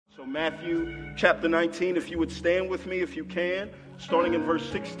So Matthew chapter 19, if you would stand with me if you can, starting in verse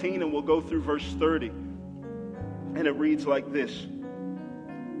 16, and we'll go through verse 30. And it reads like this.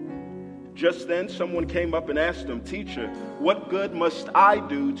 Just then someone came up and asked him, "Teacher, what good must I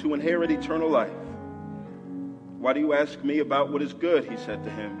do to inherit eternal life?" "Why do you ask me about what is good?" he said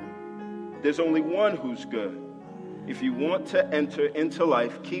to him. "There's only one who's good. If you want to enter into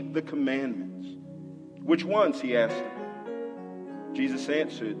life, keep the commandments." "Which ones?" he asked him. Jesus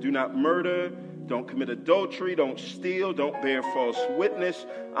answered, "Do not murder, don't commit adultery, don't steal, don't bear false witness,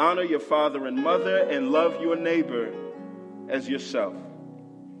 honor your father and mother, and love your neighbor as yourself."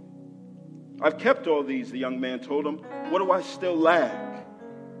 "I've kept all these," the young man told him. "What do I still lack?"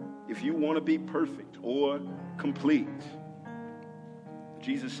 "If you want to be perfect or complete,"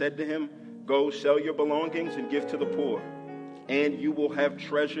 Jesus said to him, "Go sell your belongings and give to the poor, and you will have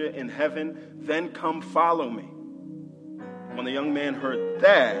treasure in heaven. Then come follow me." When the young man heard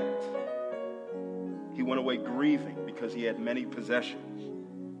that, he went away grieving because he had many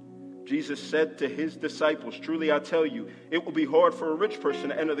possessions. Jesus said to his disciples, "Truly I tell you, it will be hard for a rich person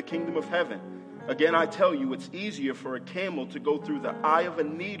to enter the kingdom of heaven. Again, I tell you, it's easier for a camel to go through the eye of a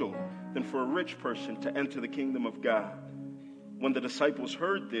needle than for a rich person to enter the kingdom of God." When the disciples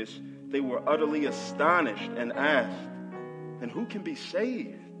heard this, they were utterly astonished and asked, "And who can be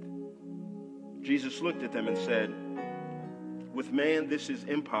saved?" Jesus looked at them and said, "With man this is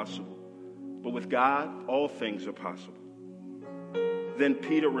impossible, but with God all things are possible." Then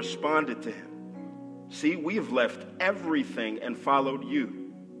Peter responded to him, "See, we have left everything and followed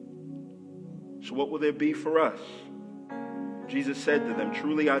you. So what will there be for us?" Jesus said to them,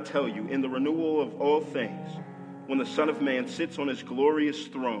 "Truly I tell you, in the renewal of all things, when the Son of Man sits on his glorious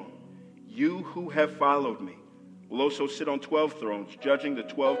throne, you who have followed me will also sit on 12 thrones, judging the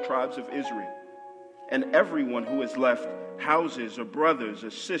 12 tribes of Israel. And everyone who has left houses or brothers or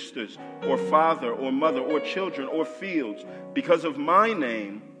sisters or father or mother or children or fields because of my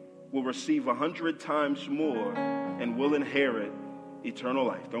name will receive 100 times more and will inherit eternal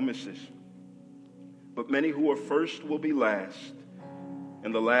life." Don't miss this. "But many who are first will be last,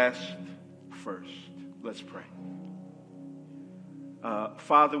 and the last first." Let's pray.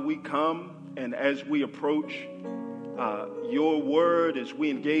 Father, we come, and as we approach your word, as we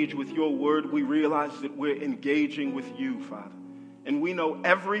engage with your word, we realize that we're engaging with you, Father. And we know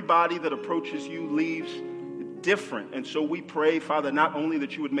everybody that approaches you leaves different. And so we pray, Father, not only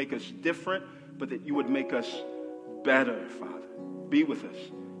that you would make us different, but that you would make us better, Father. Be with us.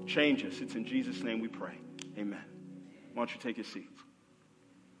 Change us. It's in Jesus' name we pray. Amen. Why don't you take your seats?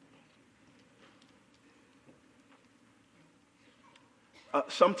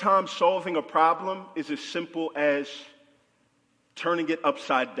 Sometimes solving a problem is as simple as turning it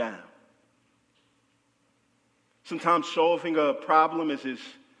upside down. Sometimes solving a problem is as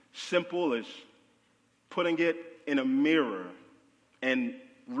simple as putting it in a mirror and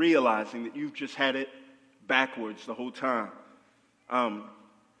realizing that you've just had it backwards the whole time.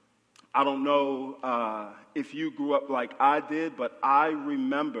 I don't know if you grew up like I did, but I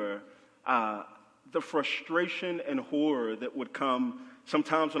remember the frustration and horror that would come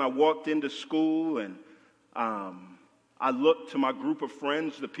sometimes when I walked into school and I looked to my group of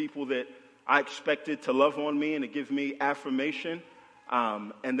friends, the people that I expected to love on me and to give me affirmation,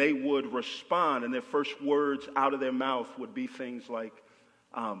 and they would respond, and their first words out of their mouth would be things like,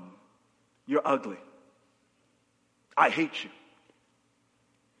 "You're ugly. I hate you.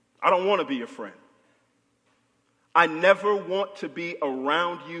 I don't want to be your friend. I never want to be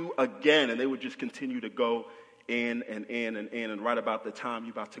around you again." And they would just continue to go in and in and in. And right about the time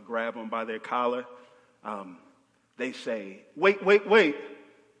you're about to grab them by their collar, they say, wait.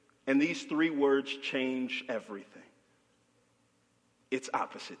 And these 3 words change everything. It's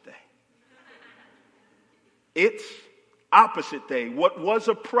opposite day. It's opposite day. What was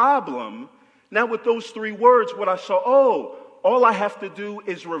a problem, now with those 3 words, what I saw, all I have to do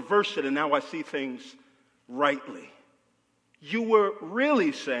is reverse it, and now I see things rightly. You were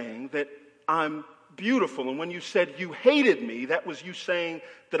really saying that I'm beautiful. And when you said you hated me, that was you saying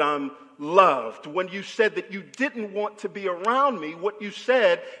that I'm loved. When you said that you didn't want to be around me, what you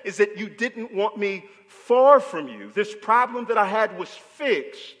said is that you didn't want me far from you. This problem that I had was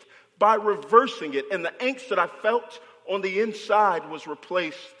fixed by reversing it. And the angst that I felt on the inside was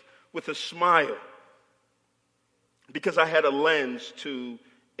replaced with a smile, because I had a lens to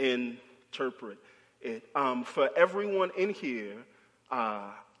interpret it. For everyone in here,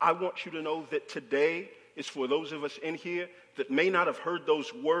 I want you to know that today is for those of us in here that may not have heard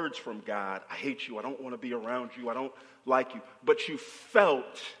those words from God. "I hate you. I don't want to be around you. I don't like you." But you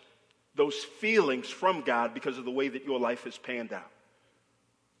felt those feelings from God because of the way that your life has panned out.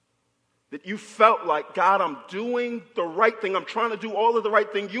 that you felt like, God, I'm doing the right thing. I'm trying to do all of the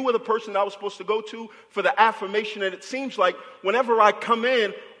right thing. You were the person that I was supposed to go to for the affirmation. And it seems like whenever I come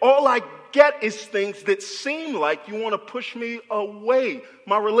in, all I get is things that seem like you want to push me away.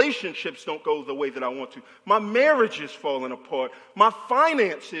 My relationships don't go the way that I want to. My marriage is falling apart. My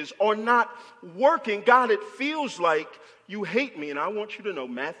finances are not working. God, it feels like you hate me. And I want you to know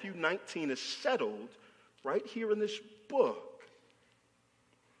Matthew 19 is settled right here in this book.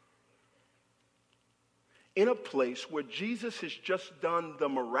 In a place where Jesus has just done the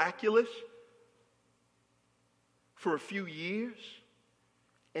miraculous for a few years,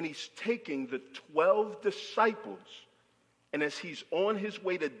 and he's taking the 12 disciples, and as he's on his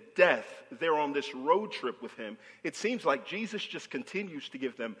way to death, they're on this road trip with him. It seems like Jesus just continues to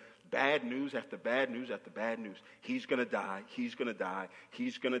give them bad news after bad news after bad news. He's going to die, he's going to die,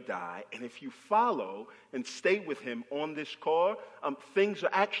 he's going to die. And if you follow and stay with him on this car, things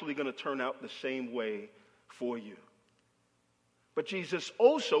are actually going to turn out the same way for you. But Jesus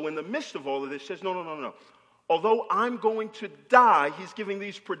also, in the midst of all of this, says, no. Although I'm going to die, he's giving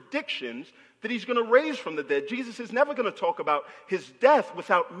these predictions that he's going to raise from the dead. Jesus is never going to talk about his death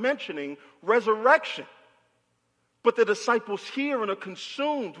without mentioning resurrection. But the disciples hear and are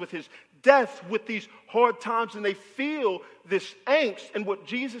consumed with his death, with these hard times, and they feel this angst. And what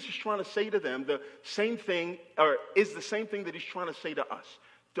Jesus is trying to say to them, the same thing, or is the same thing that he's trying to say to us.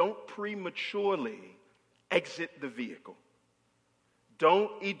 Don't prematurely exit the vehicle.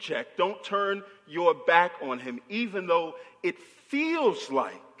 Don't eject. Don't turn your back on him, even though it feels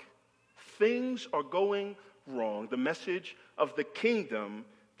like things are going wrong. The message of the kingdom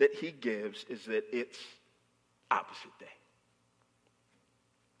that he gives is that it's opposite day.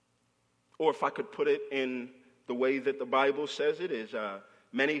 Or if I could put it in the way that the Bible says it is,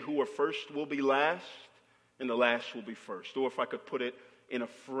 many who are first will be last, and the last will be first. Or if I could put it in a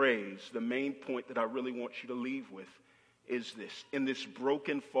phrase, the main point that I really want you to leave with is this. In this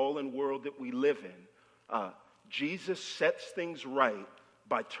broken, fallen world that we live in, Jesus sets things right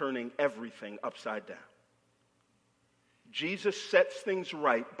by turning everything upside down. Jesus sets things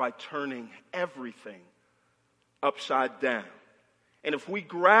right by turning everything upside down. And if we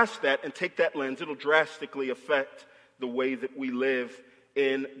grasp that and take that lens, it'll drastically affect the way that we live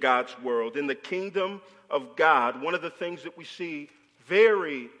in God's world. In the kingdom of God, one of the things that we see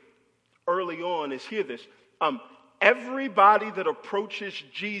very early on is, hear this, everybody that approaches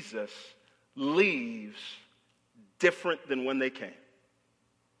Jesus leaves different than when they came.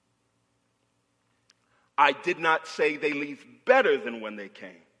 I did not say they leave better than when they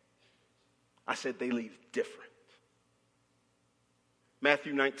came. I said they leave different.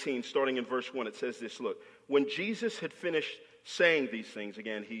 Matthew 19, starting in verse 1, it says this, look, when Jesus had finished saying these things,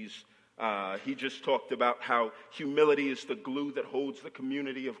 again, he just talked about how humility is the glue that holds the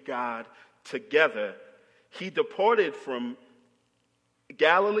community of God together. He departed from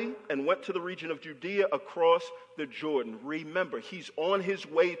Galilee and went to the region of Judea across the Jordan. Remember, he's on his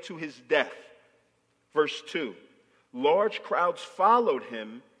way to his death. Verse 2, large crowds followed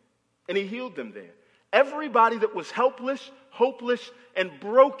him and he healed them there. Everybody that was helpless, hopeless, and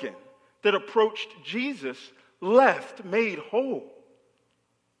broken that approached Jesus left made whole.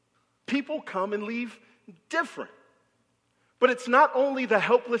 People come and leave different. But it's not only the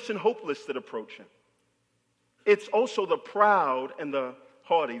helpless and hopeless that approach him. It's also the proud and the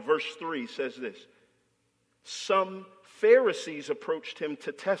haughty. Verse 3 says this. Some Pharisees approached him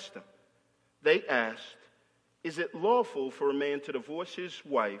to test him. They asked, is it lawful for a man to divorce his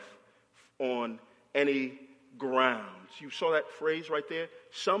wife on any grounds? You saw that phrase right there?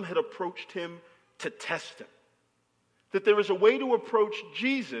 Some had approached him to test him. That there is a way to approach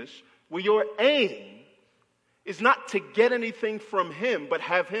Jesus where your aim is not to get anything from him, but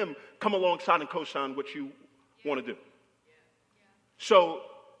have him come alongside and co-sign what you want to do. So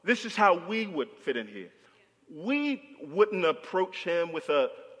this is how we would fit in here. We wouldn't approach him with a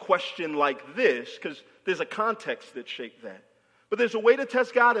question like this, because there's a context that shaped that. But there's a way to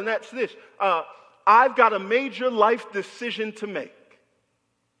test God, and that's this. I've got a major life decision to make.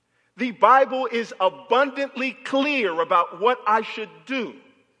 The Bible is abundantly clear about what I should do.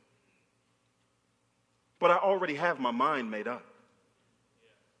 But I already have my mind made up.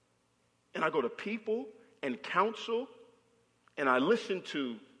 And I go to people and counsel, and I listen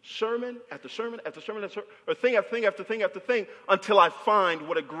to sermon after sermon after sermon, or thing after thing after thing after thing, until I find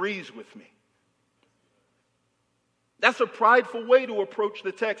what agrees with me. That's a prideful way to approach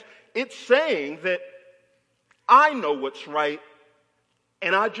the text. It's saying that I know what's right,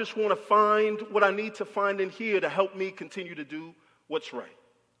 and I just want to find what I need to find in here to help me continue to do what's right.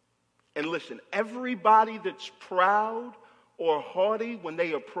 And listen, everybody that's proud or haughty when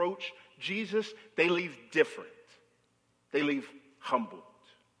they approach Jesus. They leave different. They leave humbled.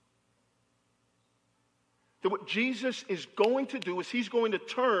 That what Jesus is going to do is he's going to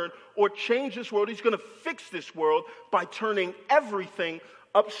turn or change this world. He's going to fix this world by turning everything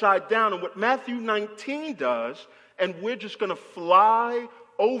upside down. And what Matthew 19 does, and we're just going to fly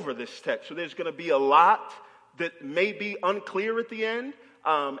over this text. So there's going to be a lot that may be unclear at the end.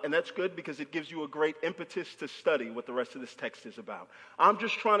 And that's good because it gives you a great impetus to study what the rest of this text is about. I'm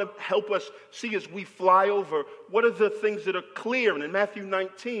just trying to help us see as we fly over what are the things that are clear. And in Matthew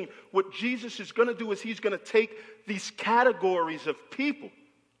 19, what Jesus is going to do is he's going to take these categories of people,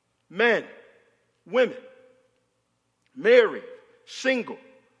 men, women, married, single,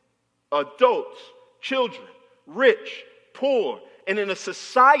 adults, children, rich, poor, and in a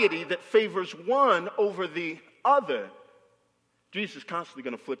society that favors one over the other, Jesus is constantly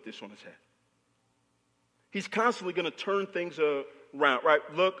going to flip this on his head. He's constantly going to turn things around, right?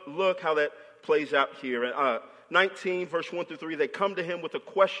 Look how that plays out here. 19, verse 1 through 3, they come to him with a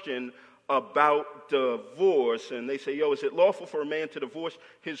question about divorce. And they say, is it lawful for a man to divorce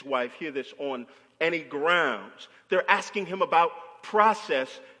his wife? Hear this, on any grounds. They're asking him about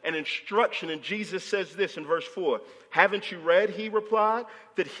process and instruction. And Jesus says this in verse 4. Haven't you read, he replied,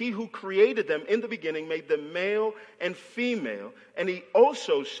 that he who created them in the beginning made them male and female? And he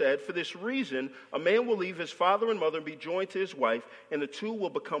also said, for this reason, a man will leave his father and mother and be joined to his wife, and the two will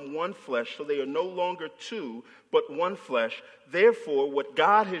become one flesh. So they are no longer two, but one flesh. Therefore, what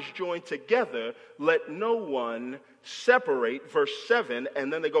God has joined together, let no one separate. Verse 7,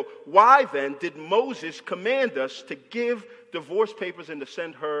 and then they go, why then did Moses command us to give divorce papers and to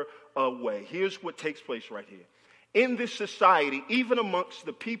send her away? Here's what takes place right here. In this society, even amongst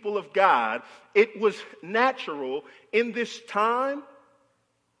the people of God, it was natural in this time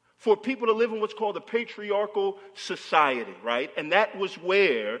for people to live in what's called a patriarchal society, right? And that was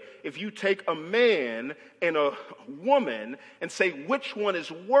where, if you take a man and a woman and say which one is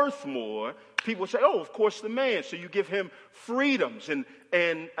worth more, people say, of course the man. So you give him freedoms and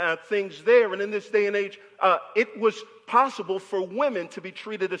things there. And in this day and age, it was possible for women to be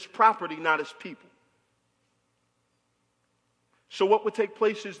treated as property, not as people. So what would take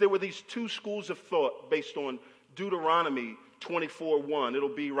place is there were these two schools of thought based on Deuteronomy 24:1. It'll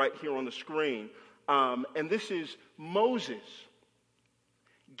be right here on the screen. And this is Moses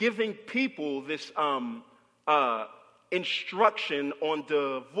giving people this instruction on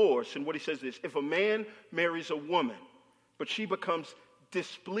divorce. And what he says is, if a man marries a woman, but she becomes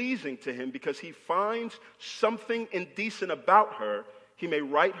displeasing to him because he finds something indecent about her, he may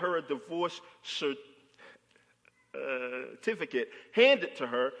write her a divorce certificate, hand it to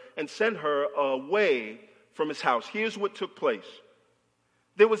her, and send her away from his house. Here's what took place.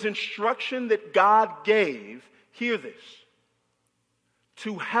 There was instruction that God gave, hear this,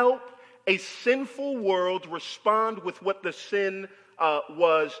 to help a sinful world respond with what the sin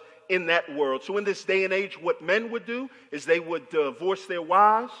was in that world. So in this day and age, what men would do is they would divorce their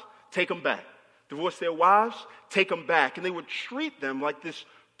wives, take them back. Divorce their wives, take them back. And they would treat them like this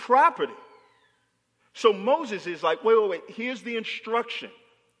property. So Moses is like, wait, here's the instruction.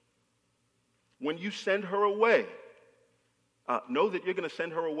 When you send her away, know that you're going to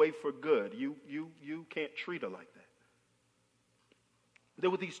send her away for good. You can't treat her like that. There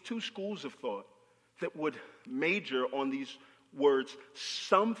were these two schools of thought that would major on these words,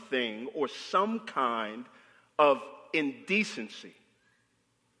 something or some kind of indecency.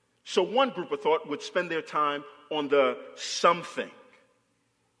 So one group of thought would spend their time on the something.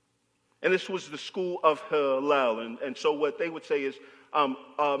 And this was the school of Hillel. And so what they would say is,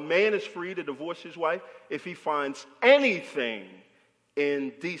 a man is free to divorce his wife if he finds anything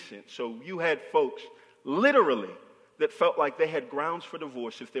indecent. So you had folks literally that felt like they had grounds for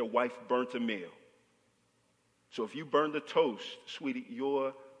divorce if their wife burnt a meal. So if you burned the toast, sweetie,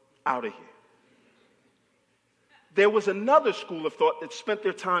 you're out of here. There was another school of thought that spent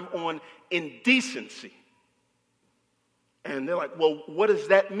their time on indecency. And they're like, well, what does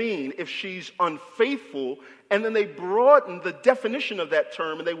that mean if she's unfaithful? And then they broadened the definition of that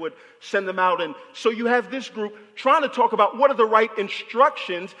term and they would send them out. And so you have this group trying to talk about what are the right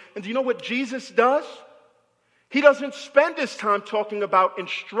instructions. And do you know what Jesus does? He doesn't spend his time talking about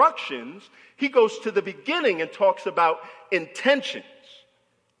instructions. He goes to the beginning and talks about intentions.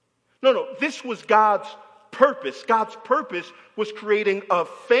 No, this was God's purpose. God's purpose was creating a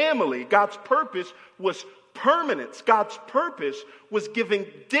family. God's purpose was permanence. God's purpose was giving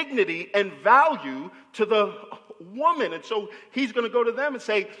dignity and value to the woman. And so he's going to go to them and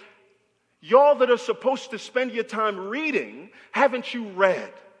say, y'all that are supposed to spend your time reading, haven't you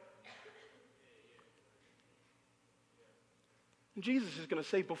read? And Jesus is going to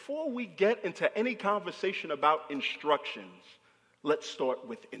say, before we get into any conversation about instructions, let's start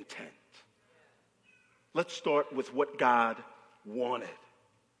with intent. Let's start with what God wanted.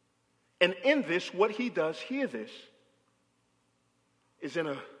 And in this, what he does, hear this, is in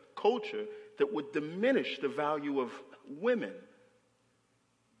a culture that would diminish the value of women,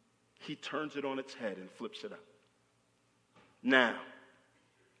 he turns it on its head and flips it up. Now,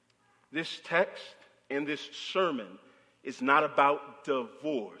 this text and this sermon is not about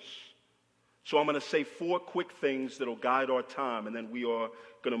divorce. So I'm going to say 4 quick things that will guide our time, and then we are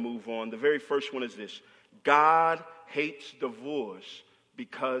going to move on. The very first one is this: God hates divorce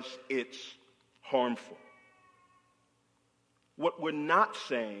because it's harmful. What we're not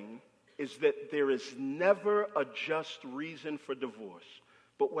saying is that there is never a just reason for divorce.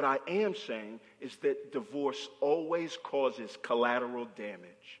 But what I am saying is that divorce always causes collateral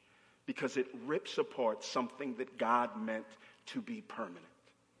damage because it rips apart something that God meant to be permanent.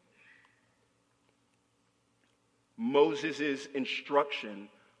 Moses' instruction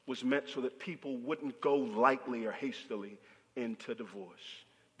was meant so that people wouldn't go lightly or hastily into divorce.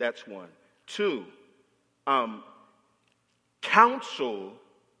 That's one. 2, counsel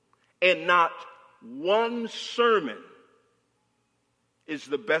and not one sermon is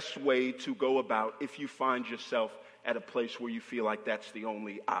the best way to go about if you find yourself at a place where you feel like that's the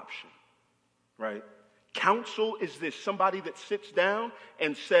only option, right? Counsel is this: somebody that sits down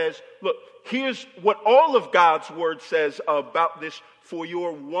and says, look, here's what all of God's word says about this for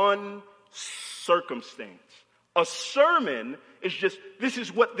your one circumstance. A sermon is just, this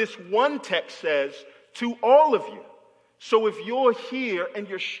is what this one text says to all of you. So if you're here and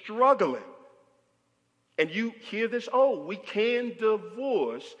you're struggling, and you hear this, oh, we can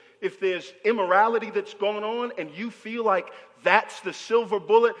divorce if there's immorality that's going on and you feel like that's the silver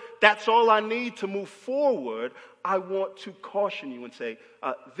bullet, that's all I need to move forward, I want to caution you and say,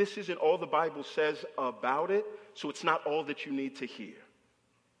 this isn't all the Bible says about it, so it's not all that you need to hear.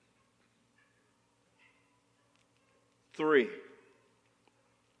 3,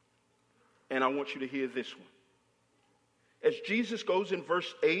 and I want you to hear this one. As Jesus goes in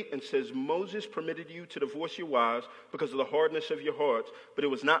verse 8 and says, Moses permitted you to divorce your wives because of the hardness of your hearts, but it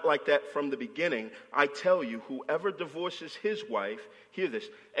was not like that from the beginning. I tell you, whoever divorces his wife, hear this,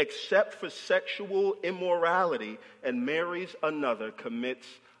 except for sexual immorality and marries another, commits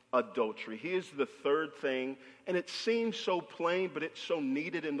adultery. Here's the third thing, and it seems so plain, but it's so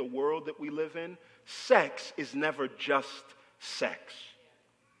needed in the world that we live in. Sex is never just sex.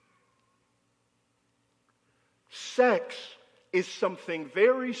 Sex is something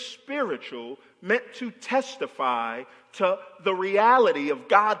very spiritual meant to testify to the reality of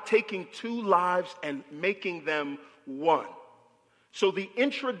God taking 2 lives and making them one. So the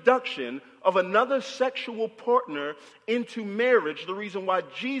introduction of another sexual partner into marriage, the reason why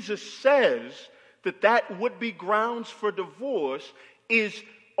Jesus says that would be grounds for divorce, is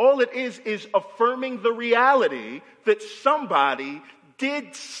all it is affirming the reality that somebody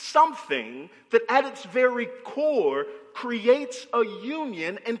did something that at its very core creates a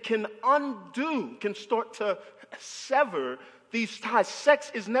union and can start to sever these ties.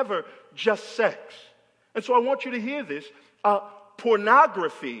 Sex is never just sex. And so I want you to hear this.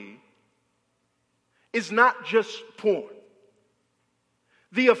 Pornography is not just porn.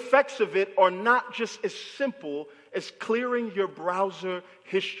 The effects of it are not just as simple as clearing your browser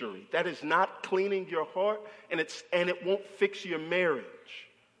history. That is not cleaning your heart, and it won't fix your marriage.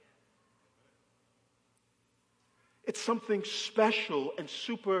 It's something special and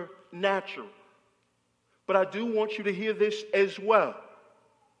supernatural. But I do want you to hear this as well.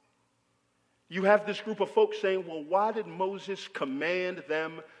 You have this group of folks saying, well, why did Moses command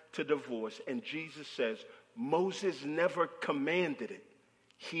them to divorce? And Jesus says, Moses never commanded it.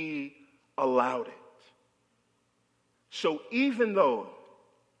 He allowed it. So even though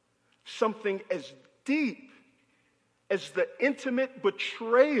something as deep as the intimate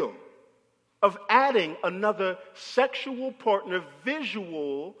betrayal of adding another sexual partner,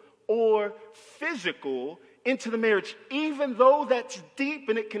 visual or physical, into the marriage, even though that's deep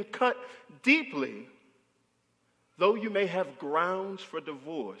and it can cut deeply, though you may have grounds for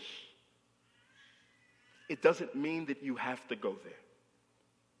divorce, it doesn't mean that you have to go there.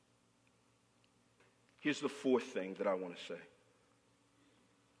 Here's the fourth thing that I want to say.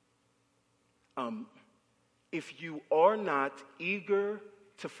 If you are not eager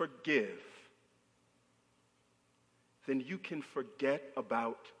to forgive, then you can forget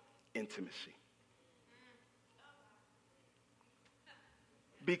about intimacy.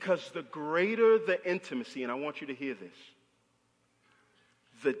 Because the greater the intimacy, and I want you to hear this,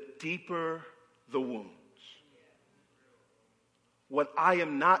 the deeper the wounds. What I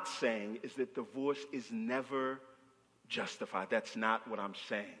am not saying is that divorce is never justified. That's not what I'm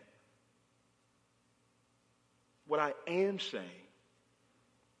saying. What I am saying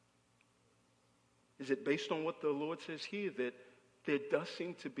is that based on what the Lord says here, that there does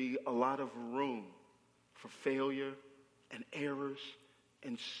seem to be a lot of room for failure and errors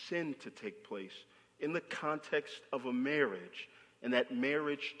and sin to take place in the context of a marriage, and that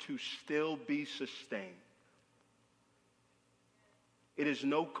marriage to still be sustained. It is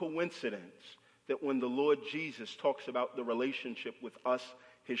no coincidence that when the Lord Jesus talks about the relationship with us,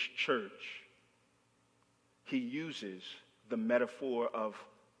 his church, he uses the metaphor of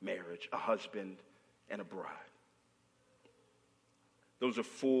marriage, a husband and a bride. Those are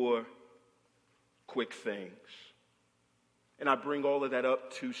 4 quick things. And I bring all of that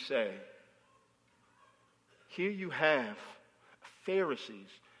up to say, here you have Pharisees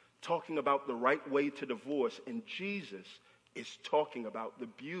talking about the right way to divorce, and Jesus is talking about the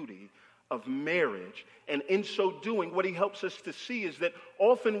beauty of marriage. And in so doing, what he helps us to see is that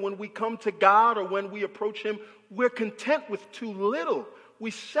often when we come to God or when we approach him, we're content with too little.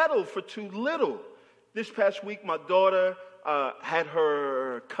 We settle for too little. This past week, my daughter had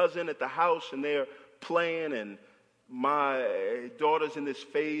her cousin at the house, and they're playing, and my daughter's in this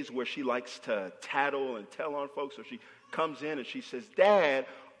phase where she likes to tattle and tell on folks. So she comes in and she says, "Dad,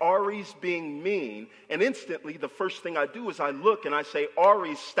 Ari's being mean." And instantly, the first thing I do is I look and I say,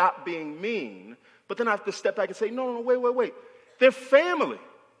 "Ari, stop being mean." But then I have to step back and say, no, wait. They're family.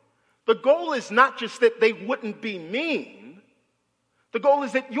 The goal is not just that they wouldn't be mean. The goal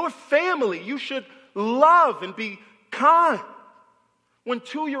is that you're family. You should love and be kind. When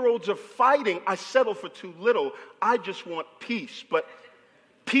 2-year-olds are fighting, I settle for too little. I just want peace. But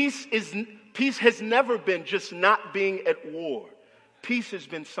peace has never been just not being at war. Peace has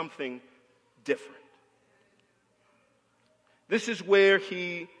been something different. This is where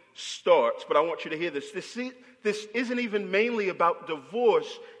he starts, but I want you to hear this. This isn't even mainly about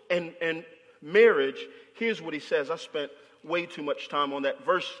divorce and marriage. Here's what he says. I spent way too much time on that.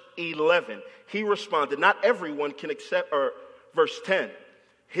 Verse 11, he responded, "Not everyone can accept," or verse 10,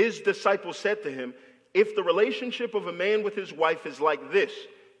 his disciples said to him, "If the relationship of a man with his wife is like this,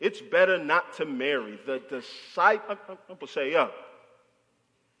 it's better not to marry." The disciple say, "Yeah.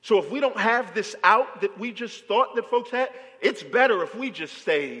 So if we don't have this out that we just thought that folks had, it's better if we just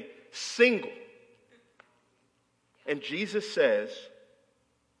stay single." And Jesus says,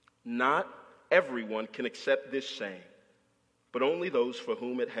 "Not everyone can accept this saying, but only those for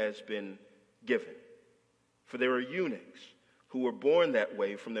whom it has been given. For there are eunuchs who were born that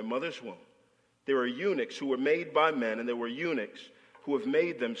way from their mother's womb. There are eunuchs who were made by men, and there were eunuchs who have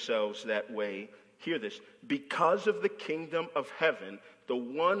made themselves that way." Hear this. "Because of the kingdom of heaven, the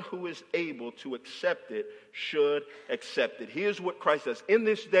one who is able to accept it should accept it." Here's what Christ does. In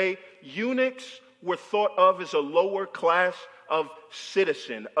this day, eunuchs were thought of as a lower class of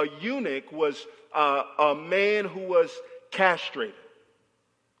citizen. A eunuch was a man who was castrated.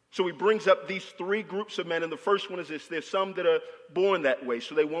 So he brings up these 3 groups of men, and the first one is this. There's some that are born that way,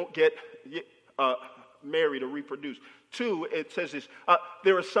 so they won't get married or reproduce. 2, it says this,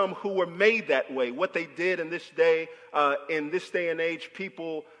 there are some who were made that way. What they did in this day and age,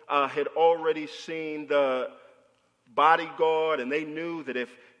 people had already seen the Bodyguard, and they knew that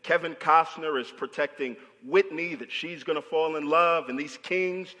if Kevin Costner is protecting Whitney, that she's going to fall in love, and these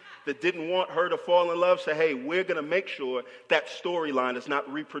kings that didn't want her to fall in love say, "Hey, we're going to make sure that storyline is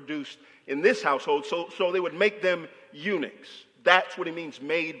not reproduced in this household." So they would make them eunuchs. That's what he means,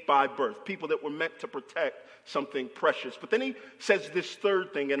 made by birth. People that were meant to protect something precious. But then he says this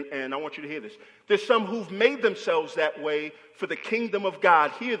third thing, and I want you to hear this. There's some who've made themselves that way for the kingdom of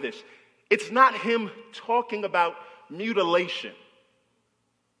God. Hear this. It's not him talking about mutilation.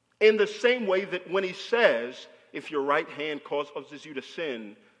 In the same way that when he says, if your right hand causes you to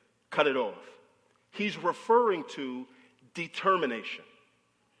sin, cut it off. He's referring to determination.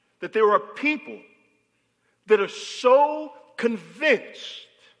 That there are people that are so convinced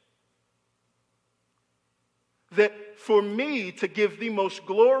that for me to give the most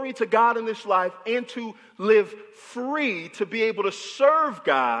glory to God in this life and to live free to be able to serve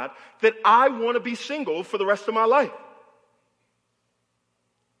God, that I want to be single for the rest of my life.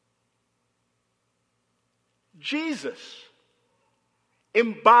 Jesus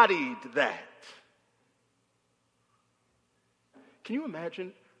embodied that. Can you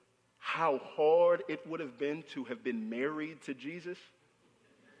imagine how hard it would have been to have been married to Jesus?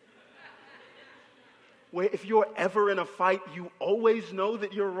 Where if you're ever in a fight, you always know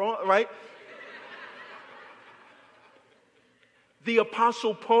that you're wrong, right? The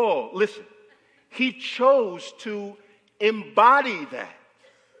Apostle Paul, listen, he chose to embody that.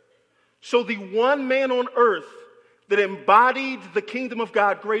 So the one man on earth that embodied the kingdom of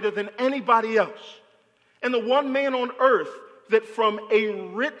God greater than anybody else, and the one man on earth that from a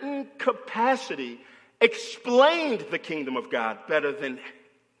written capacity explained the kingdom of God better than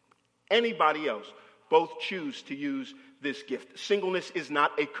anybody else, both choose to use this gift. Singleness is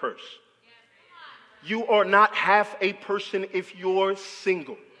not a curse. You are not half a person if you're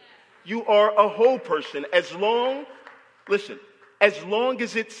single. You are a whole person. As long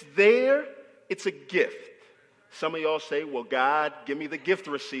as it's there, it's a gift. Some of y'all say, well, God, give me the gift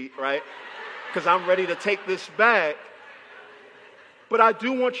receipt, right? Because I'm ready to take this back. But I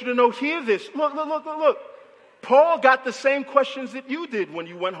do want you to know, hear this. Look. Paul got the same questions that you did when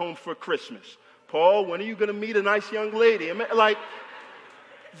you went home for Christmas. Paul, when are you going to meet a nice young lady? Like,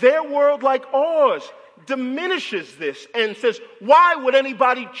 their world, like ours, diminishes this and says, why would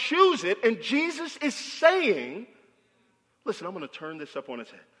anybody choose it? And Jesus is saying, listen, I'm going to turn this up on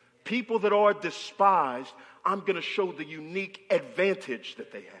its head. People that are despised, I'm going to show the unique advantage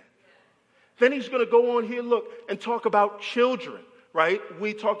that they have. Then he's going to go on here, look, and talk about children, right?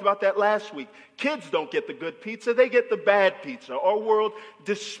 We talked about that last week. Kids don't get the good pizza, they get the bad pizza. Our world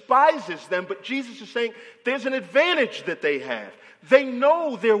despises them, but Jesus is saying there's an advantage that they have. They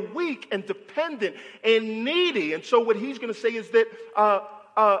know they're weak and dependent and needy. And so what he's going to say is that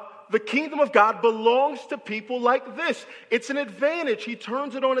the kingdom of God belongs to people like this. It's an advantage. He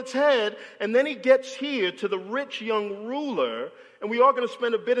turns it on its head, and then he gets here to the rich young ruler, and we are going to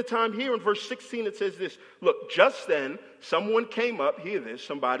spend a bit of time here. In verse 16, it says this. Look, just then, someone came up, hear this,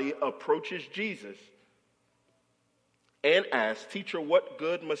 somebody approaches Jesus and asks, Teacher, what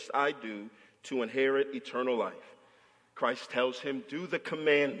good must I do to inherit eternal life? Christ tells him, do the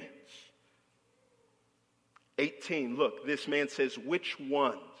commandments. 18, look, this man says, which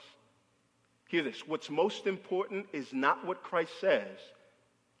ones? Hear this. What's most important is not what Christ says.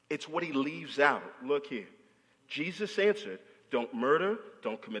 It's what he leaves out. Look here. Jesus answered, don't murder,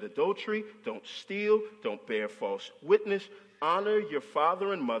 don't commit adultery, don't steal, don't bear false witness, honor your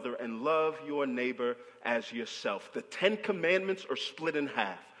father and mother, and love your neighbor as yourself. The 10 commandments are split in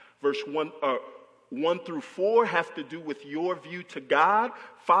half. Verse 1 through 4 have to do with your view to God.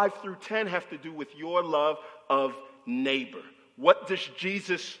 5 through 10 have to do with your love of neighbor. What does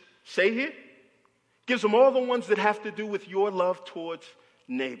Jesus say here? Gives them all the ones that have to do with your love towards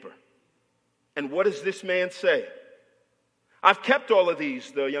neighbor. And what does this man say? I've kept all of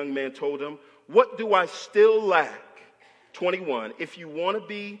these, the young man told him. What do I still lack? 21. If you want to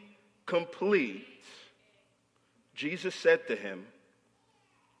be complete, Jesus said to him,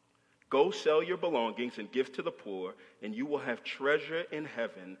 go sell your belongings and give to the poor, and you will have treasure in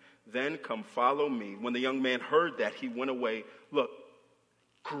heaven. Then come follow me. When the young man heard that, he went away, look,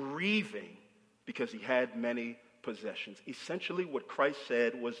 grieving because he had many possessions. Essentially, what Christ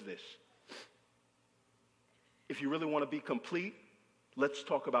said was this. If you really want to be complete, let's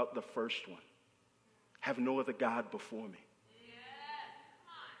talk about the first one. Have no other God before me.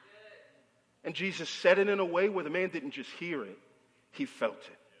 And Jesus said it in a way where the man didn't just hear it, he felt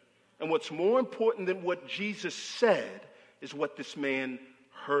it. And what's more important than what Jesus said is what this man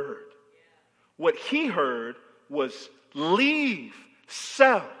heard. What he heard was leave,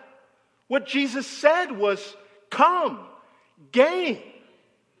 sell. What Jesus said was come, gain.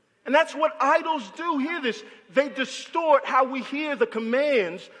 And that's what idols do. Hear this. They distort how we hear the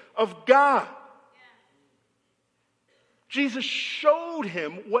commands of God. Jesus showed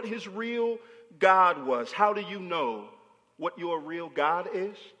him what his real God was. How do you know what your real God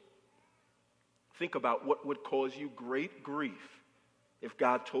is? Think about what would cause you great grief if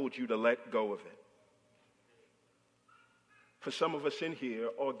God told you to let go of it. For some of us in here,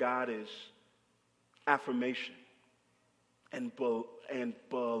 our God is affirmation and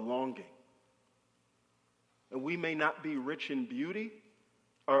belonging. And we may not be rich in beauty,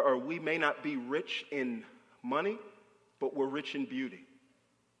 or we may not be rich in money, but we're rich in beauty.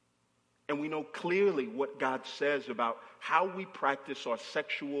 And we know clearly what God says about how we practice our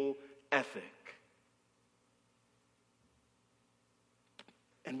sexual ethic.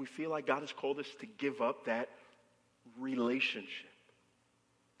 And we feel like God has called us to give up that relationship,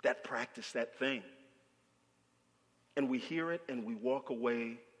 that practice, that thing. And we hear it and we walk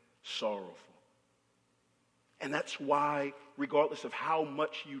away sorrowful. And that's why, regardless of how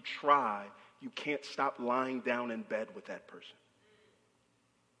much you try, you can't stop lying down in bed with that person.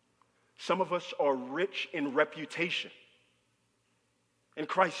 Some of us are rich in reputation. And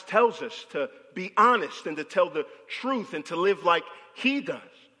Christ tells us to be honest and to tell the truth and to live like he does.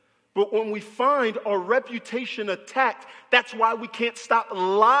 But when we find our reputation attacked, that's why we can't stop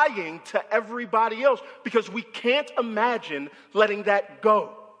lying to everybody else, because we can't imagine letting that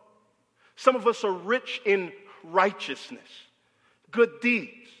go. Some of us are rich in righteousness, good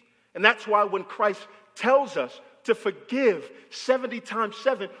deeds. And that's why when Christ tells us to forgive 70 times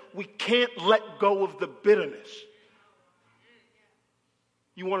 7, we can't let go of the bitterness.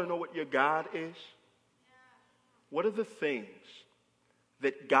 You want to know what your God is? What are the things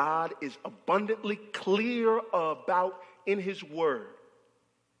that God is abundantly clear about in His Word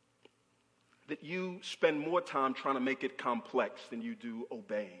that you spend more time trying to make it complex than you do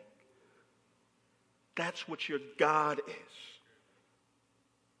obeying? That's what your God is.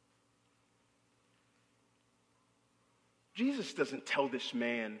 Jesus doesn't tell this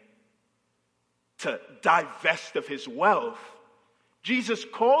man to divest of his wealth. Jesus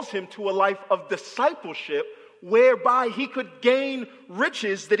calls him to a life of discipleship whereby he could gain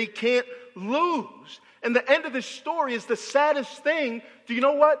riches that he can't lose. And the end of this story is the saddest thing. Do you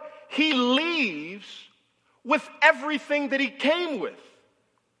know what? He leaves with everything that he came with.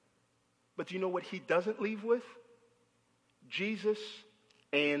 But do you know what he doesn't leave with? Jesus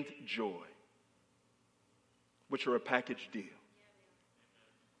and joy, which are a package deal.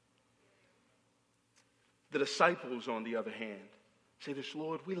 The disciples, on the other hand, say this,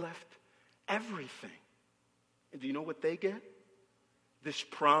 Lord, we left everything. And do you know what they get? This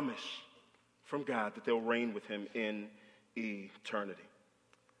promise from God that they'll reign with him in eternity.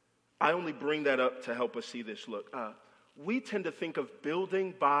 I only bring that up to help us see this. Look, we tend to think of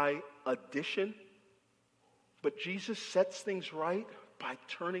building by addition, but Jesus sets things right by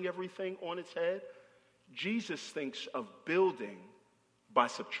turning everything on its head. Jesus thinks of building by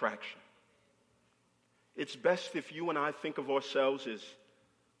subtraction. It's best if you and I think of ourselves as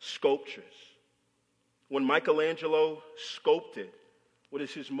sculptures. When Michelangelo sculpted what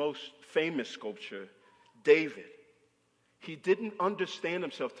is his most famous sculpture, David, he didn't understand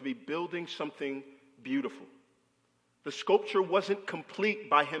himself to be building something beautiful. The sculpture wasn't complete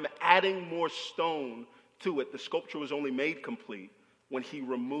by him adding more stone to it. The sculpture was only made complete when he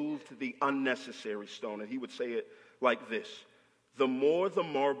removed the unnecessary stone. And he would say it like this: the more the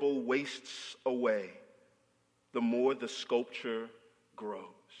marble wastes away, the more the sculpture grows.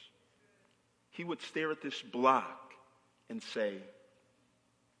 He would stare at this block and say,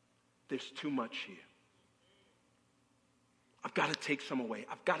 there's too much here. I've got to take some away.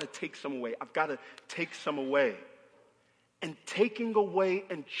 I've got to take some away. I've got to take some away. And taking away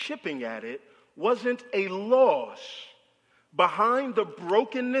and chipping at it wasn't a loss. Behind the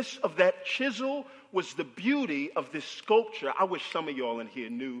brokenness of that chisel was the beauty of this sculpture. I wish some of y'all in here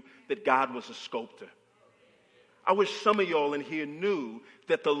knew that God was a sculptor. I wish some of y'all in here knew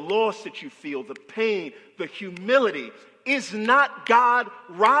that the loss that you feel, the pain, the humility, is not God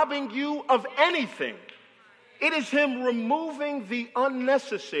robbing you of anything. It is Him removing the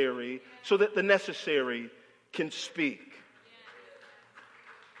unnecessary so that the necessary can speak.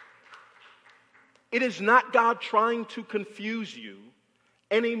 It is not God trying to confuse you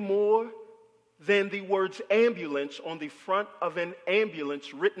any more than the words ambulance on the front of an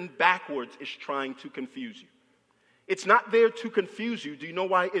ambulance written backwards is trying to confuse you. It's not there to confuse you. Do you know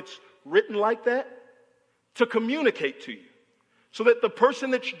why it's written like that? To communicate to you. So that the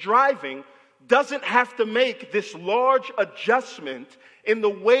person that's driving doesn't have to make this large adjustment in the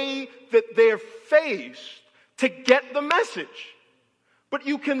way that they're faced to get the message. But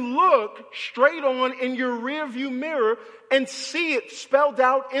you can look straight on in your rearview mirror and see it spelled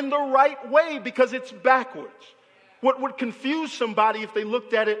out in the right way because it's backwards. What would confuse somebody if they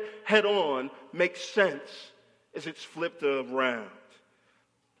looked at it head on makes sense as it's flipped around.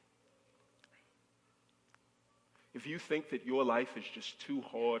 If you think that your life is just too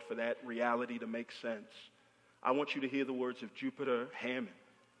hard for that reality to make sense, I want you to hear the words of Jupiter Hammond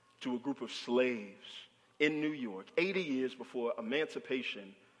to a group of slaves in New York, 80 years before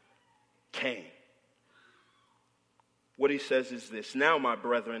emancipation came. What he says is this: now, my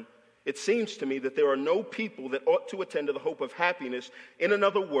brethren, it seems to me that there are no people that ought to attend to the hope of happiness in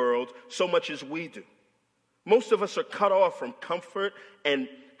another world so much as we do. Most of us are cut off from comfort and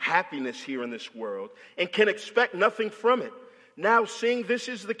happiness here in this world and can expect nothing from it. Now, seeing this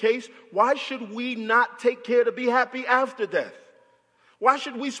is the case, why should we not take care to be happy after death? Why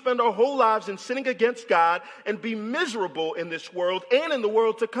should we spend our whole lives in sinning against God and be miserable in this world and in the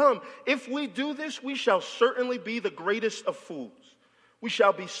world to come? If we do this, we shall certainly be the greatest of fools. We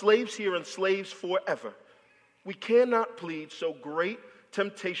shall be slaves here and slaves forever. We cannot plead so great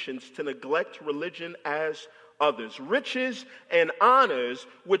temptations to neglect religion as others. Riches and honors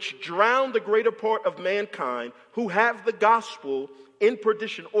which drown the greater part of mankind who have the gospel in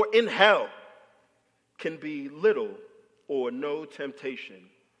perdition or in hell can be little or no temptation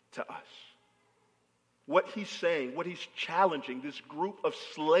to us. What he's saying, what he's challenging this group of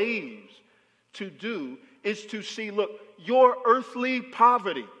slaves to do is to see, look, your earthly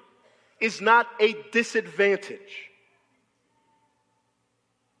poverty is not a disadvantage.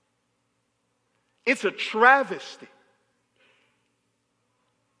 It's a travesty.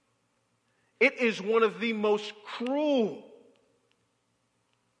 It is one of the most cruel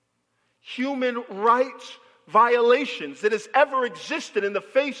human rights violations that has ever existed in the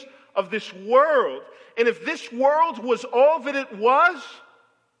face of this world. And if this world was all that it was,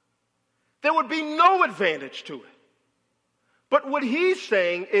 there would be no advantage to it. But what he's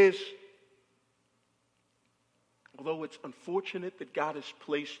saying is, although it's unfortunate that God has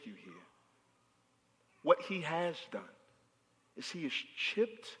placed you here, what he has done is he has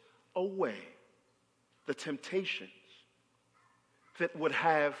chipped away the temptations that would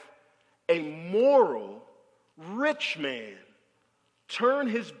have a moral, rich man turn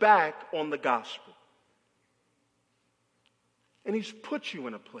his back on the gospel. And he's put you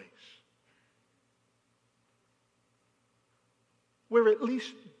in a place where at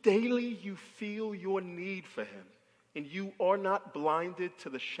least daily you feel your need for him, and you are not blinded to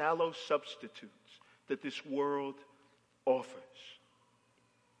the shallow substitutes that this world offers.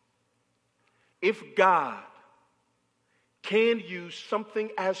 If God can use something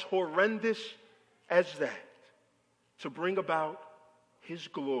as horrendous as that to bring about his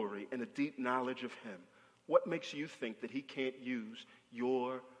glory and a deep knowledge of him, what makes you think that he can't use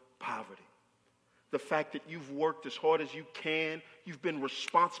your poverty? The fact that you've worked as hard as you can, you've been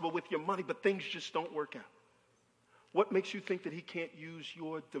responsible with your money, but things just don't work out. What makes you think that he can't use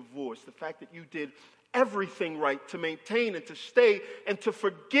your divorce? The fact that you did everything right to maintain and to stay and to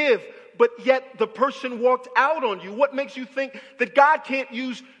forgive, but yet the person walked out on you. What makes you think that God can't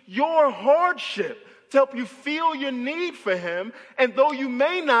use your hardship to help you feel your need for him? And though you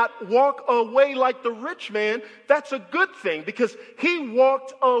may not walk away like the rich man, that's a good thing, because he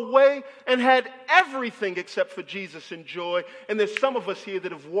walked away and had everything except for Jesus and joy. And there's some of us here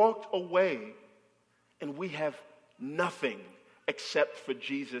that have walked away and we have nothing except for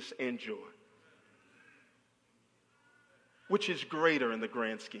Jesus and joy, which is greater in the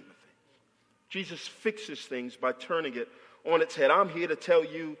grand scheme of things. Jesus fixes things by turning it on its head. I'm here to tell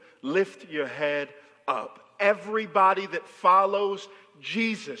you, lift your head up. Everybody that follows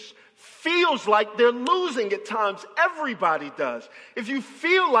Jesus feels like they're losing at times. Everybody does. If you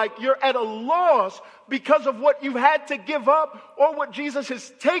feel like you're at a loss because of what you've had to give up or what Jesus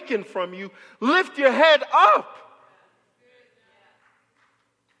has taken from you, lift your head up.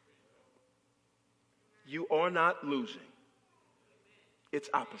 You are not losing. It's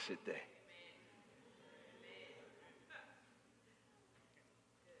opposite day.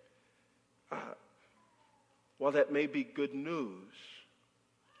 While that may be good news,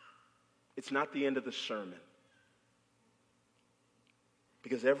 it's not the end of the sermon.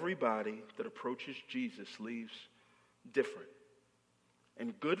 Because everybody that approaches Jesus leaves different.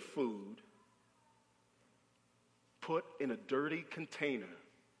 And good food put in a dirty container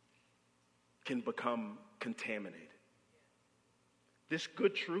can become contaminated. This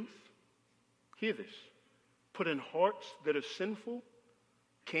good truth, hear this, put in hearts that are sinful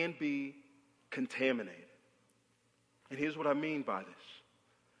can be contaminated. And here's what I mean by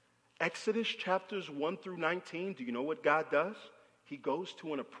this. Exodus chapters 1 through 19, do you know what God does? He goes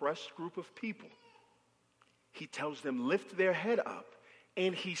to an oppressed group of people. He tells them, lift their head up,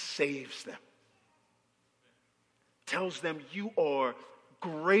 and he saves them. Tells them, you are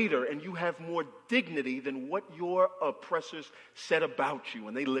greater and you have more dignity than what your oppressors said about you.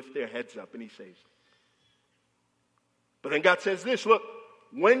 And they lift their heads up and he saves them. But then God says this, look,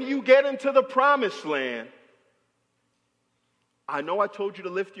 when you get into the promised land, I know I told you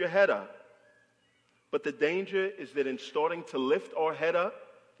to lift your head up, but the danger is that in starting to lift our head up,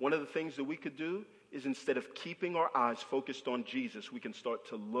 one of the things that we could do is, instead of keeping our eyes focused on Jesus, we can start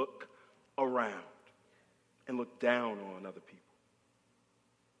to look around and look down on other people.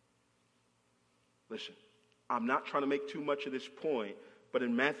 Listen, I'm not trying to make too much of this point, but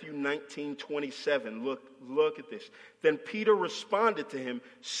in Matthew 19:27, look at this. Then Peter responded to him,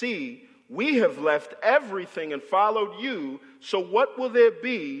 see, we have left everything and followed you, so what will there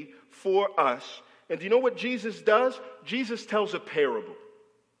be for us? And do you know what Jesus does? Jesus tells a parable.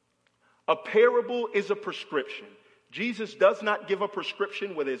 A parable is a prescription. Jesus does not give a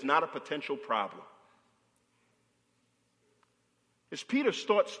prescription where there's not a potential problem. As Peter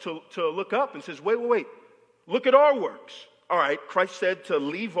starts to look up and says, wait, look at our works. All right, Christ said to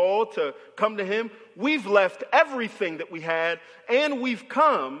leave all, to come to him. We've left everything that we had, and we've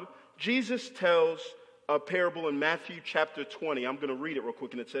come. Jesus tells a parable in Matthew chapter 20. I'm going to read it real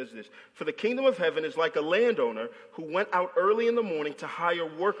quick, and it says this. For the kingdom of heaven is like a landowner who went out early in the morning to hire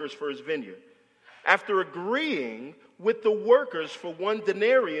workers for his vineyard. After agreeing with the workers for 1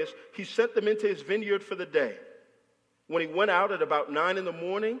 denarius, he sent them into his vineyard for the day. When he went out at about 9 in the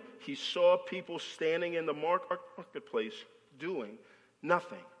morning, he saw people standing in the marketplace doing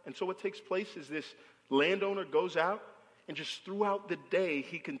nothing. And so what takes place is this landowner goes out, and just throughout the day,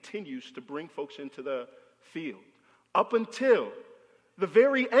 he continues to bring folks into the field up until the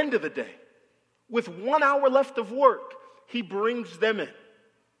very end of the day. With 1 hour left of work, he brings them in.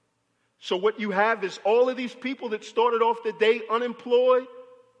 So what you have is all of these people that started off the day unemployed.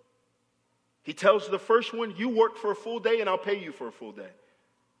 He tells the first one, you work for a full day and I'll pay you for a full day.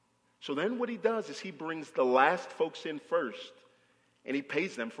 So then what he does is he brings the last folks in first and he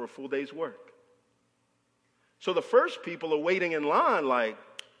pays them for a full day's work. So the first people are waiting in line like,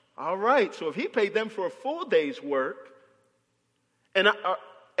 all right, so if he paid them for a full day's work and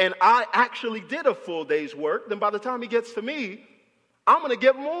I actually did a full day's work, then by the time he gets to me, I'm going to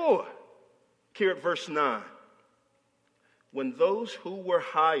get more. Here at verse 9. When those who were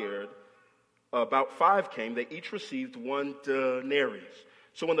hired, about 5 came, they each received 1 denarius.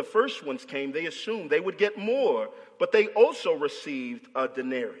 So when the first ones came, they assumed they would get more, but they also received a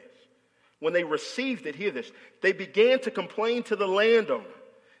denarius. When they received it, hear this, they began to complain to the landowner.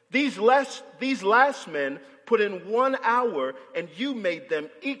 These last men put in 1 hour, and you made them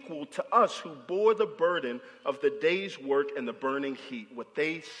equal to us who bore the burden of the day's work and the burning heat. What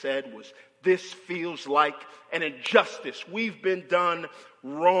they said was, this feels like an injustice. We've been done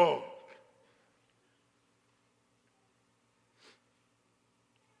wrong.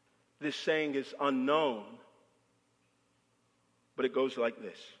 This saying is unknown, but it goes like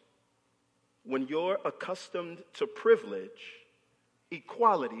this. When you're accustomed to privilege,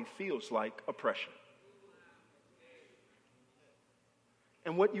 equality feels like oppression.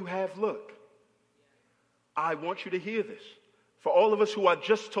 And what you have, look, I want you to hear this. For all of us who are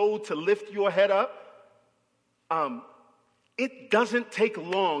just told to lift your head up, it doesn't take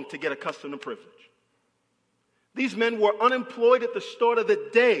long to get accustomed to privilege. These men were unemployed at the start of the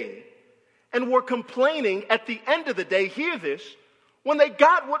day and were complaining at the end of the day, hear this, when they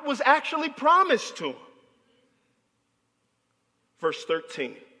got what was actually promised to them. Verse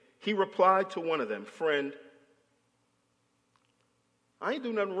 13, he replied to one of them, friend, I ain't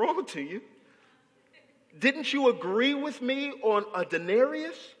do nothing wrong to you. Didn't you agree with me on a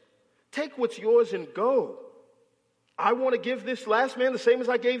denarius? Take what's yours and go. I want to give this last man the same as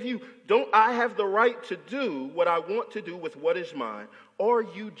I gave you. Don't I have the right to do what I want to do with what is mine? Or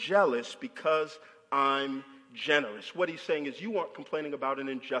are you jealous because I'm generous? What he's saying is you aren't complaining about an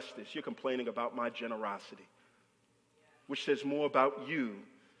injustice. You're complaining about my generosity, which says more about you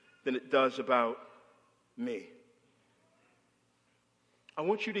than it does about me. I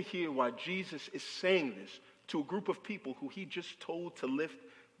want you to hear why Jesus is saying this to a group of people who he just told to lift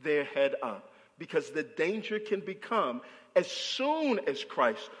their head up. Because the danger can become, as soon as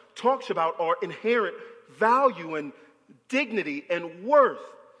Christ talks about our inherent value and dignity and worth,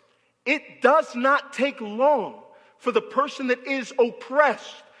 it does not take long for the person that is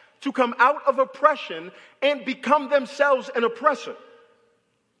oppressed to come out of oppression and become themselves an oppressor.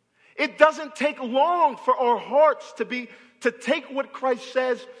 It doesn't take long for our hearts to take what Christ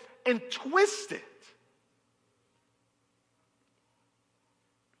says and twist it.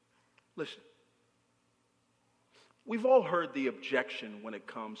 Listen, we've all heard the objection when it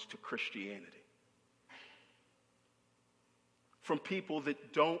comes to Christianity from people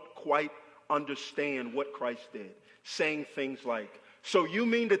that don't quite understand what Christ did, saying things like, so you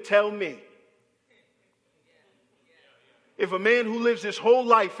mean to tell me if a man who lives his whole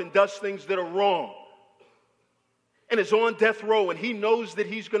life and does things that are wrong and is on death row and he knows that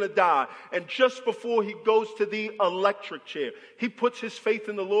he's going to die, and just before he goes to the electric chair, he puts his faith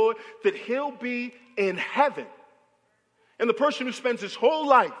in the Lord, that he'll be in heaven? And the person who spends his whole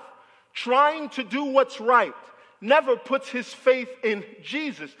life trying to do what's right, never puts his faith in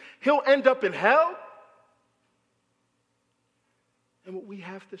Jesus, he'll end up in hell? And what we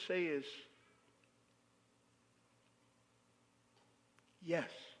have to say is, yes,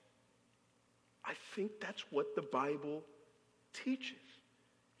 I think that's what the Bible teaches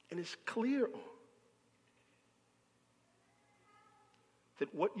and is clear on.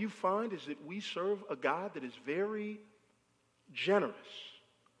 That what you find is that we serve a God that is very generous.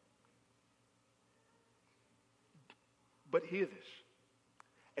 But hear this.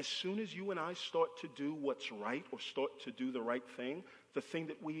 As soon as you and I start to do what's right or start to do the right thing, the thing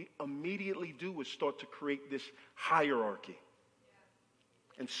that we immediately do is start to create this hierarchy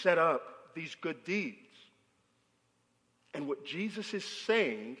and set up these good deeds. And what Jesus is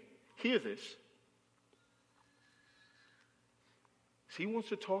saying, hear this, is he wants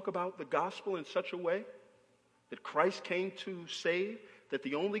to talk about the gospel in such a way that Christ came to save, that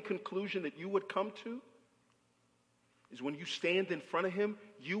the only conclusion that you would come to is when you stand in front of him,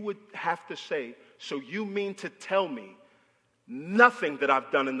 you would have to say, so you mean to tell me nothing that I've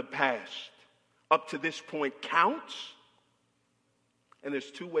done in the past up to this point counts? And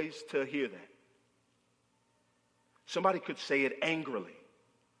there's two ways to hear that. Somebody could say it angrily.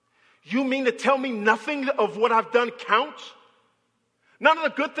 You mean to tell me nothing of what I've done counts? None of the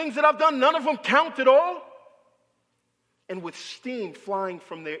good things that I've done, none of them count at all? And with steam flying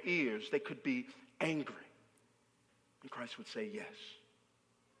from their ears, they could be angry. And Christ would say yes.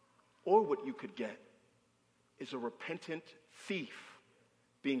 Or what you could get is a repentant thief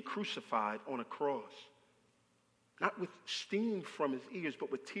being crucified on a cross. Not with steam from his ears,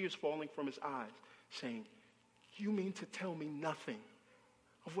 but with tears falling from his eyes, saying, you mean to tell me nothing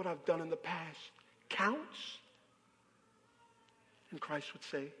of what I've done in the past counts? And Christ would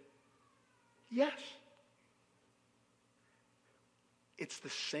say, yes. It's the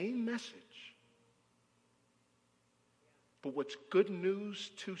same message. But what's good news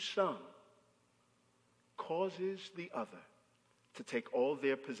to some causes the other to take all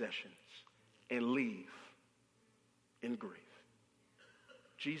their possessions and leave in grief.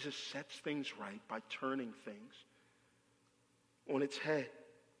 Jesus sets things right by turning things on its head.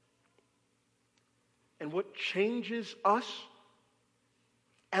 And what changes us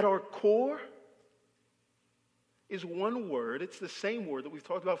at our core is one word. It's the same word that we've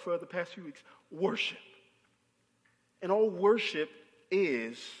talked about for the past few weeks, worship. And all worship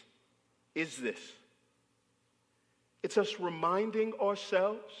is this. It's us reminding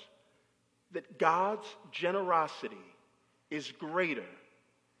ourselves that God's generosity is greater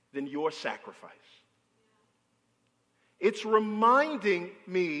than your sacrifice. It's reminding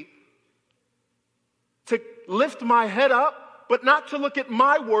me to lift my head up, but not to look at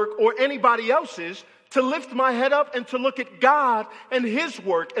my work or anybody else's, to lift my head up and to look at God and his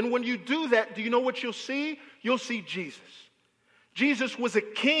work. And when you do that, do you know what you'll see? You'll see Jesus. Jesus was a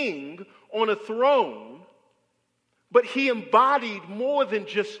king on a throne, but he embodied more than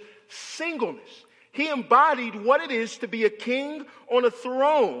just singleness. He embodied what it is to be a king on a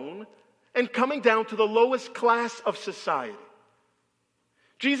throne and coming down to the lowest class of society.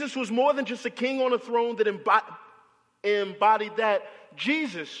 Jesus was more than just a king on a throne that embodied that.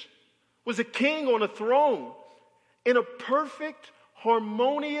 Jesus was a king on a throne in a perfect,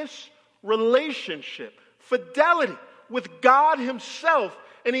 harmonious relationship, fidelity with God himself.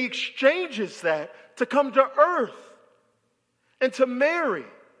 And he exchanges that to come to earth and to marry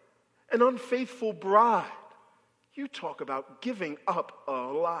an unfaithful bride. You talk about giving up a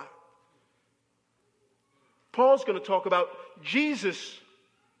lot. Paul's going to talk about Jesus,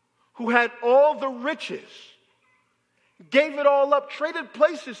 who had all the riches, gave it all up, traded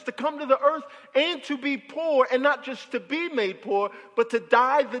places to come to the earth and to be poor, and not just to be made poor, but to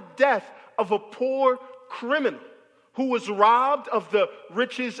die the death of a poor criminal who was robbed of the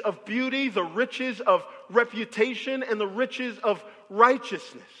riches of beauty, the riches of reputation, and the riches of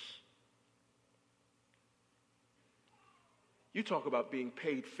righteousness. You talk about being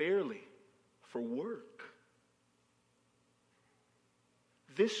paid fairly for work.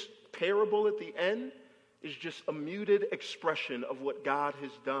 This parable at the end is just a muted expression of what God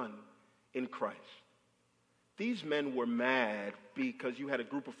has done in Christ. These men were mad because you had a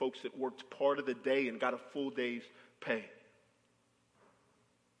group of folks that worked part of the day and got a full day's pay.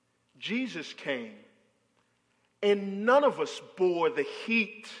 Jesus came, and none of us bore the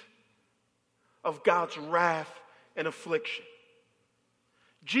heat of God's wrath and affliction.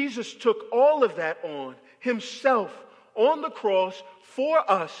 Jesus took all of that on himself on the cross for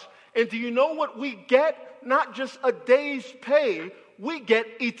us. And do you know what we get? Not just a day's pay, we get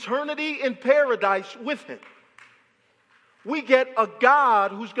eternity in paradise with him. We get a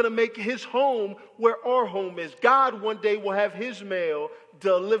God who's going to make his home where our home is. God one day will have his mail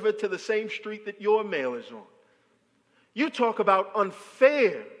delivered to the same street that your mail is on. You talk about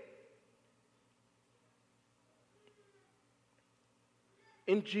unfair.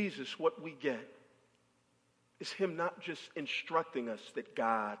 In Jesus, what we get is him not just instructing us that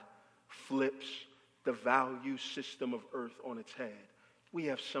God flips the value system of earth on its head. We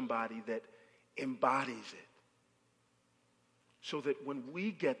have somebody that embodies it. So that when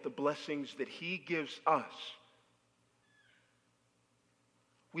we get the blessings that he gives us,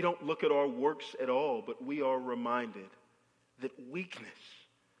 We don't look at our works at all, but we are reminded that weakness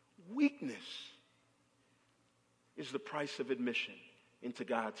is the price of admission into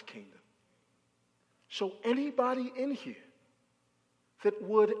God's kingdom. So anybody in here that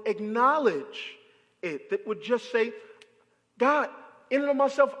would acknowledge it, that would just say, God, in and of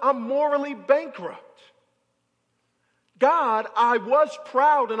myself, I'm morally bankrupt. God, I was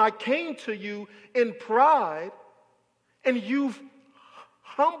proud and I came to you in pride, and you've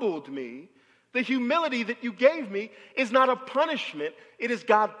humbled me. The humility that you gave me is not a punishment. It is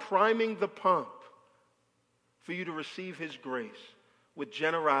God priming the pump for you to receive his grace with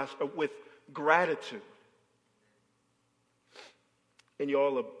with gratitude. And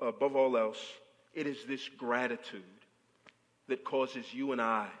y'all, above all else, it is this gratitude that causes you and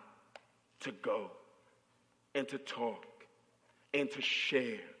I to go and to talk and to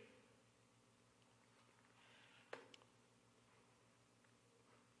share.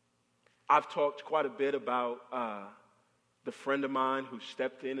 I've talked quite a bit about the friend of mine who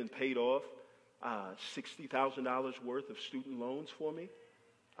stepped in and paid off $60,000 worth of student loans for me.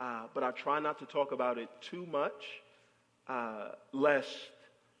 But I try not to talk about it too much, lest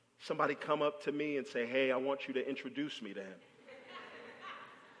somebody come up to me and say, hey, I want you to introduce me to him.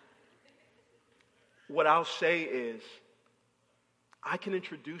 What I'll say is, I can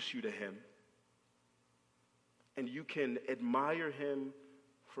introduce you to him, and you can admire him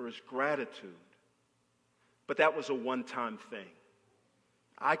for his gratitude. But that was a one-time thing.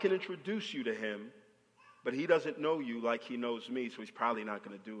 I can introduce you to him, but he doesn't know you like he knows me, so he's probably not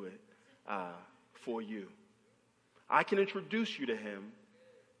going to do it for you. I can introduce you to him,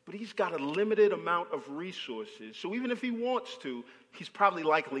 but he's got a limited amount of resources. So even if he wants to, he's probably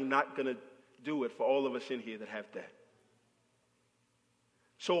likely not going to do it for all of us in here that have debt.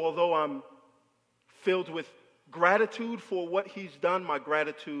 So although I'm filled with gratitude for what he's done, my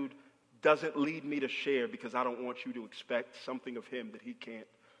gratitude doesn't lead me to share, because I don't want you to expect something of him that he can't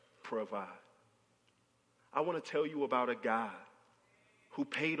provide. I want to tell you about a God who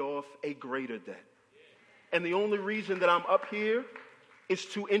paid off a greater debt. And the only reason that I'm up here is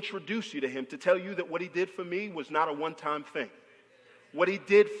to introduce you to him, to tell you that what he did for me was not a one-time thing. What he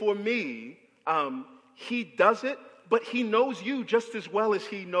did for me, he does it, but he knows you just as well as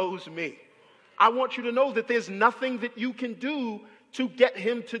he knows me. I want you to know that there's nothing that you can do to get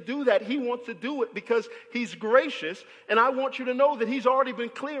him to do that. He wants to do it because he's gracious, and I want you to know that he's already been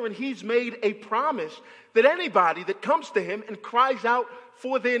clear, and he's made a promise that anybody that comes to him and cries out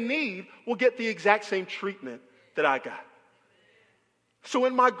for their need will get the exact same treatment that I got. So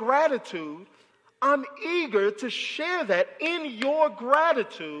in my gratitude, I'm eager to share that. In your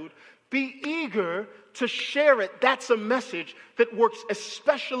gratitude, be eager to share it. That's a message that works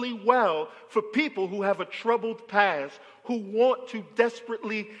especially well for people who have a troubled past, who want to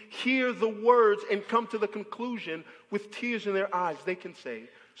desperately hear the words and come to the conclusion with tears in their eyes. They can say,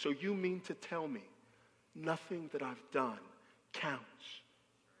 so you mean to tell me nothing that I've done counts?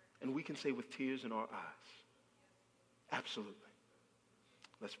 And we can say with tears in our eyes, absolutely.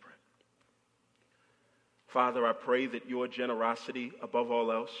 Let's pray. Father, I pray that your generosity, above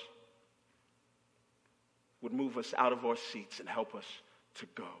all else, would move us out of our seats and help us to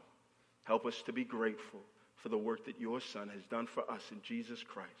go. Help us to be grateful for the work that your Son has done for us in Jesus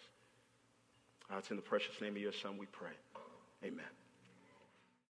Christ. It's in the precious name of your Son we pray. Amen.